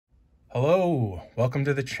Hello, welcome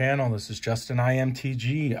to the channel. This is Justin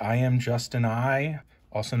IMTG. I am Justin I,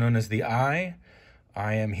 also known as the I.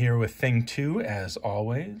 I am here with Thing 2 as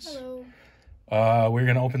always. Hello. We're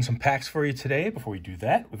going to open some packs for you today. Before we do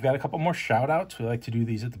that, we've got a couple more shout outs. We like to do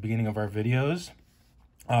these at the beginning of our videos.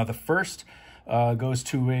 The first goes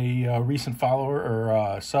to a recent follower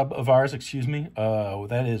or sub of ours, excuse me.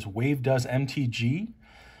 That is Wave Does MTG.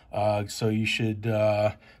 So you should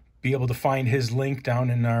be able to find his link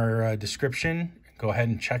down in our description. Go ahead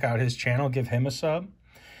and check out his channel. Give him a sub.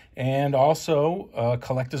 And also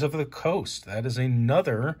Collectors of the Coast. That is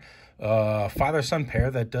another father-son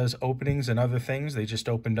pair that does openings and other things. They just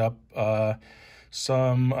opened up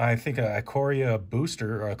some, I think, a Ikoria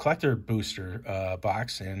booster, or a collector booster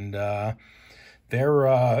box. And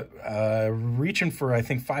they're reaching for, I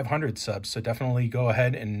think, 500 subs. So definitely go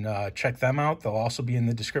ahead and check them out. They'll also be in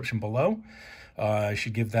the description below. I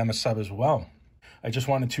should give them a sub as well. I just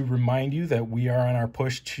wanted to remind you that we are on our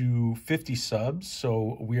push to 50 subs.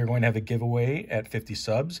 So we are going to have a giveaway at 50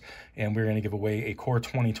 subs. And we're going to give away a Core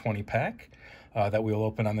 2020 pack that we'll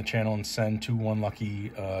open on the channel and send to one lucky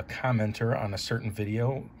commenter on a certain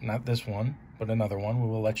video. Not this one, but another one. We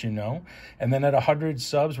will let you know. And then at 100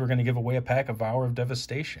 subs, we're going to give away a pack of Hour of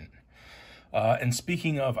Devastation. And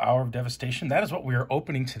speaking of Hour of Devastation, that is what we are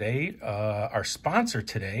opening today. Our sponsor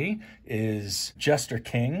today is Jester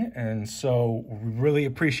King. And so we really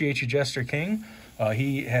appreciate you, Jester King.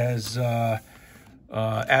 He has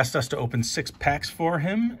asked us to open 6 packs for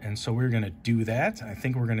him. And so we're going to do that. I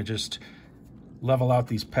think we're going to just level out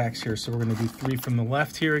these packs here. So we're going to do 3 from the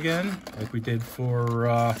left here again, like we did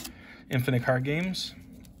for Infinite Card Games.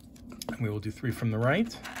 And we will do 3 from the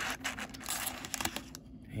right.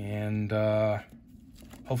 And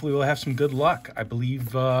hopefully we'll have some good luck. I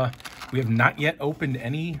believe we have not yet opened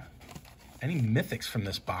any mythics from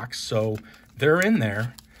this box, so they're in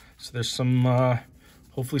there. So there's some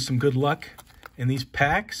hopefully some good luck in these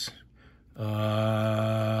packs.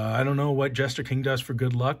 I don't know what Jester King does for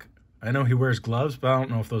good luck. I know he wears gloves, but I don't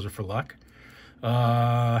know if those are for luck.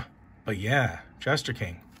 But yeah, Jester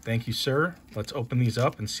King, thank you, sir. Let's open these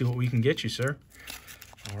up and see what we can get you, sir.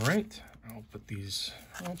 All right.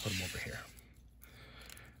 I'll put them over here.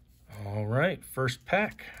 All right, first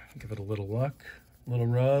pack. Give it a little luck, a little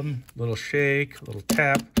rub, a little shake, a little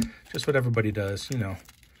tap, just what everybody does, you know.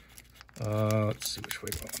 Let's see which way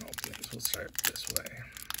do I want to open this. We'll start this way.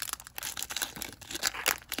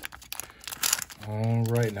 All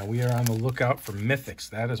right, now we are on the lookout for mythics.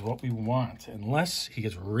 That is what we want, unless he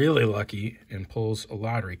gets really lucky and pulls a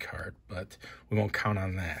lottery card, but we won't count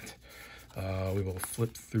on that. We will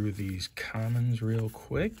flip through these commons real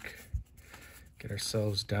quick. Get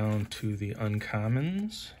ourselves down to the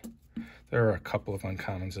uncommons. There are a couple of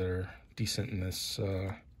uncommons that are decent in this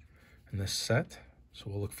set, so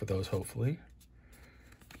we'll look for those hopefully.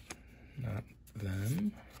 Not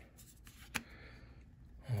them.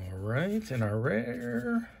 All right, and our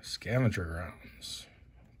rare scavenger rounds.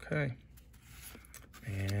 Okay,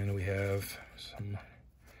 and we have some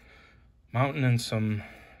mountain and some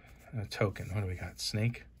token. What do we got?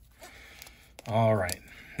 Snake. All right,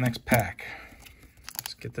 next pack.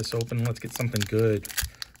 Let's get this open. Let's get something good,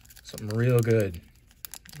 something real good.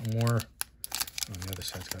 More. Oh, the other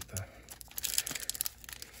side's got the.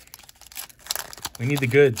 We need the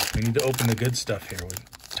goods. We need to open the good stuff here. We're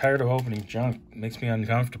tired of opening junk. It makes me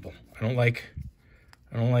uncomfortable. I don't like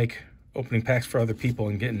opening packs for other people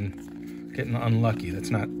and getting unlucky. That's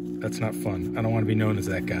not fun. I don't want to be known as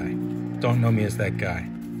that guy. Don't know me as that guy.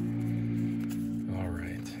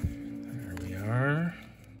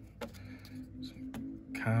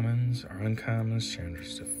 Commons, our uncommons,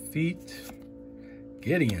 Chandra's Defeat,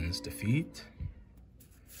 Gideon's Defeat,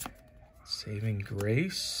 Saving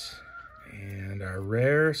Grace, and our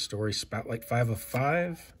rare Story Spotlight 5 of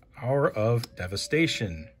 5, Hour of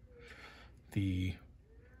Devastation. The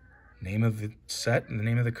name of the set and the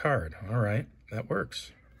name of the card. All right, that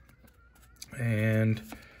works. And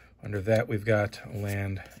under that, we've got a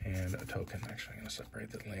land and a token. Actually, I'm going to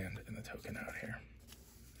separate the land and the token out here.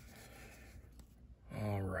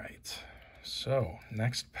 All right, so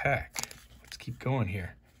next pack. Let's keep going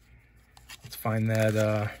here. Let's find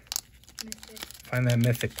that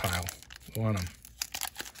mythic pile. We want them.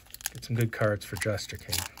 Get some good cards for Jester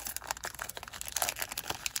King.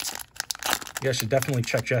 You guys should definitely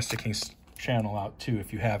check Jester King's channel out too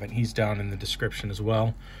if you haven't. He's down in the description as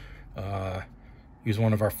well. He was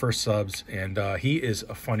one of our first subs, and he is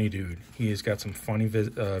a funny dude. He has got some funny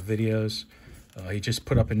videos. He just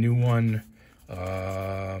put up a new one.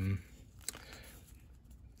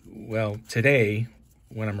 Well, today,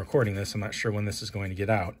 when I'm recording this, I'm not sure when this is going to get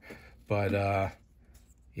out, but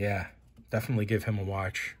yeah, definitely give him a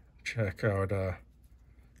watch. Check out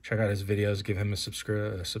his videos. Give him a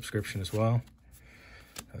subscription as well.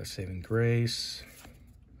 Another Saving Grace,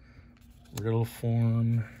 Riddle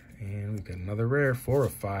Form, and we've got another rare, 4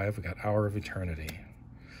 of 5. We got Hour of Eternity,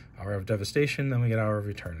 Hour of Devastation, then we get Hour of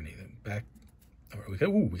Eternity. Then back, we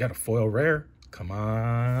got a foil rare. Come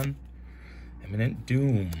on, Imminent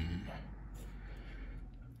Doom.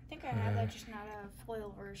 I think I have that, just not a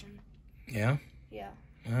foil version. Yeah. Yeah.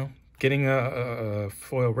 Well, getting a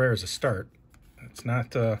foil rare is a start. It's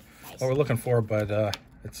not what we're looking for, but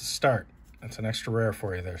it's a start. That's an extra rare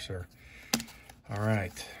for you there, sir. All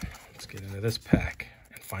right, let's get into this pack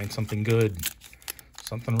and find something good,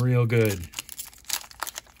 something real good.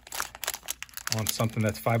 I want something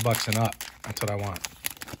that's $5 and up. That's what I want.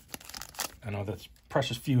 I know that's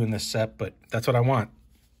precious few in this set, but that's what I want.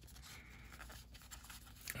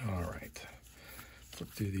 All right, flip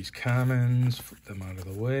through these commons, flip them out of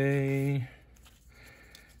the way,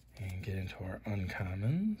 and get into our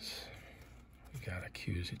uncommons. We got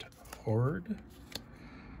Accused Horde,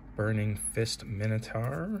 Burning Fist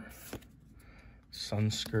Minotaur,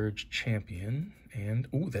 Sunscourge Champion, and,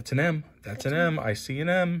 ooh, that's an M. That's an M. I see an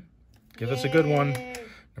M. Give us a good one.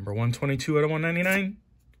 Number 122 out of 199.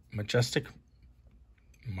 Majestic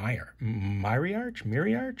Miriarch?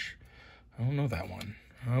 I don't know that one.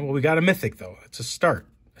 Well, we got a Mythic, though. It's a start.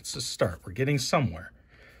 It's a start. We're getting somewhere.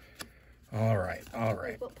 All right, all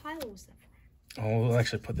right. What pile was that from? Oh, we'll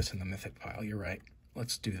actually put this in the Mythic pile. You're right.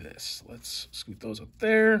 Let's do this. Let's scoot those up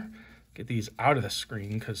there. Get these out of the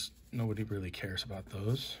screen because nobody really cares about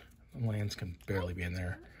those. The lands can barely be in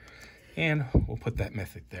there. And we'll put that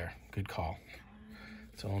Mythic there. Good call.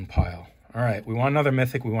 Its own pile. All right, we want another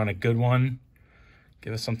Mythic. We want a good one.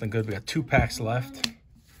 Give us something good. We got 2 packs left.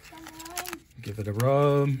 Give it a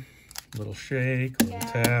rub, a little shake, a little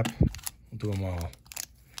tap. We'll do them all.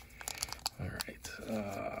 All right.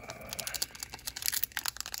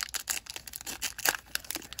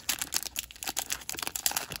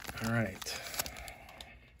 All right.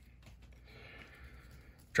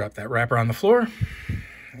 Drop that wrapper on the floor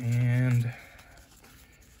and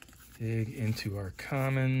dig into our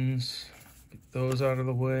commons. Get those out of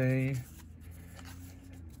the way.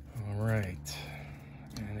 All right.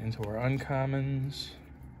 And into our uncommons.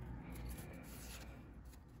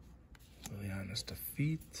 Liliana's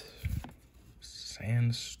Defeat,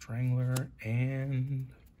 Sand Strangler, and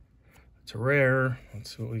it's a rare.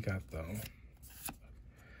 Let's see what we got though.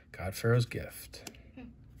 God Pharaoh's Gift.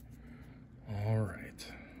 All right,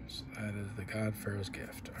 so that is the God Pharaoh's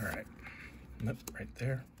Gift. All right, nope, right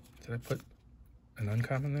there. Did I put an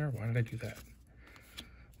uncommon there? Why did I do that?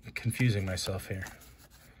 I'm confusing myself here.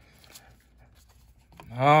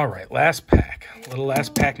 All right, last pack. A little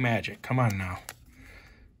last pack magic. Come on now.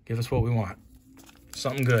 Give us what we want.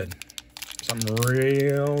 Something good. Something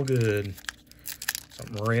real good.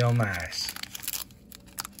 Something real nice.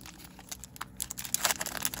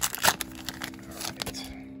 All right.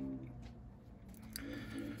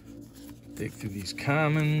 Dig through these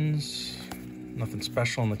commons. Nothing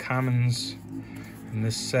special in the commons in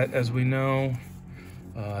this set, as we know.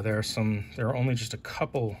 There are only just a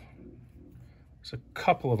couple. There's a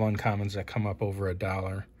couple of uncommons that come up over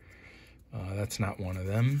 $1. That's not one of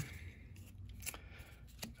them.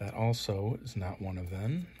 That also is not one of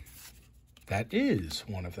them. That is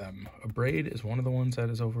one of them. A Braid is one of the ones that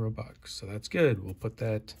is over $1, so that's good. We'll put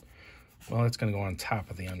that, well, it's going to go on top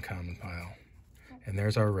of the uncommon pile. And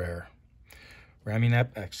there's our rare.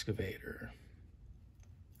 Raminep Excavator.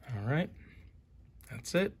 All right,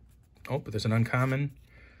 that's it. Oh, but there's an uncommon.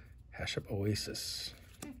 Hashep Oasis.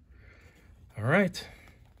 All right,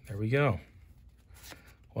 there we go.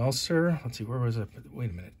 Well, sir, let's see, where was it? Wait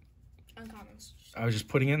a minute. Uncommons. I was just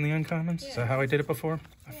putting it in the uncommons? Yeah. Is that how I did it before?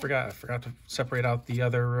 I forgot to separate out the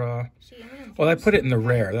other, well, I put it in the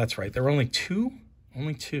rare, that's right. There were only two?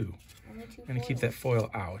 Only two. Only 2 I'm gonna keep that foil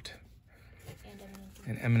out.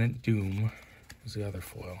 And Imminent Doom is the other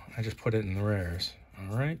foil. I just put it in the rares,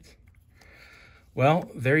 all right? Well,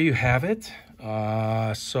 there you have it.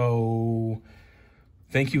 So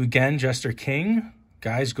thank you again, Jester King.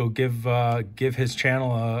 Guys, go give his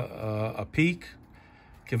channel a peek.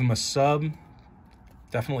 Give him a sub.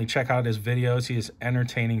 Definitely check out his videos. He is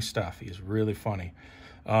entertaining stuff. He is really funny.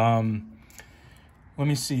 Let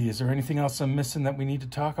me see. Is there anything else I'm missing that we need to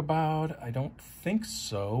talk about? I don't think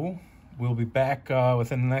so. We'll be back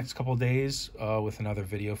within the next couple of days with another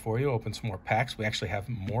video for you. Open some more packs. We actually have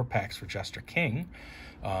more packs for Jester King,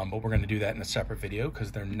 but we're going to do that in a separate video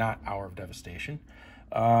because they're not Hour of Devastation.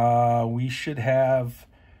 We should have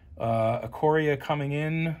Ikoria coming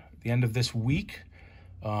in the end of this week.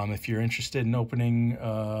 If you're interested in opening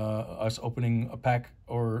us opening a pack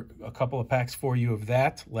or a couple of packs for you of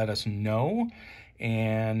that, let us know.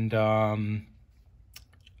 And I've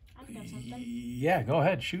got something. yeah, go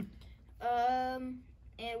ahead, shoot.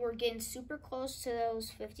 And we're getting super close to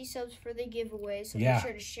those 50 subs for the giveaway. So Yeah. make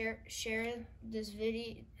sure to share this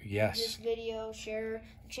video. Yes. This video, share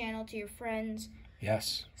the channel to your friends.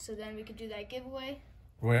 Yes. So then we can do that giveaway.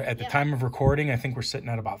 We're at the time of recording, I think we're sitting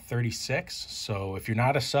at about 36. So if you're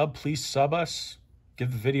not a sub, please sub us.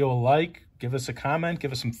 Give the video a like. Give us a comment.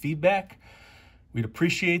 Give us some feedback. We'd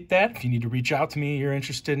appreciate that. If you need to reach out to me, you're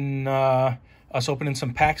interested in us opening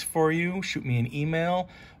some packs for you, shoot me an email.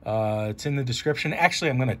 It's in the description. Actually,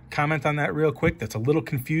 I'm going to comment on that real quick. That's a little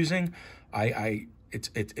confusing.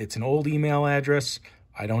 It's an old email address.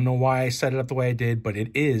 I don't know why I set it up the way I did, but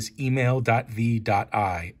it is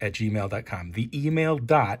email.v.i@gmail.com. The email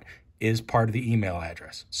dot is part of the email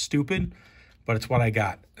address. Stupid, but it's what I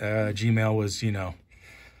got. Gmail was,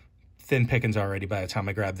 thin pickings already by the time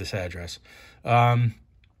I grabbed this address.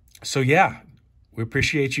 So yeah, we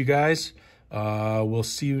appreciate you guys. We'll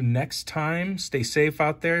see you next time. Stay safe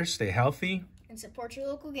out there. Stay healthy. And support your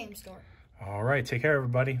local game store. All right. Take care,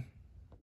 everybody.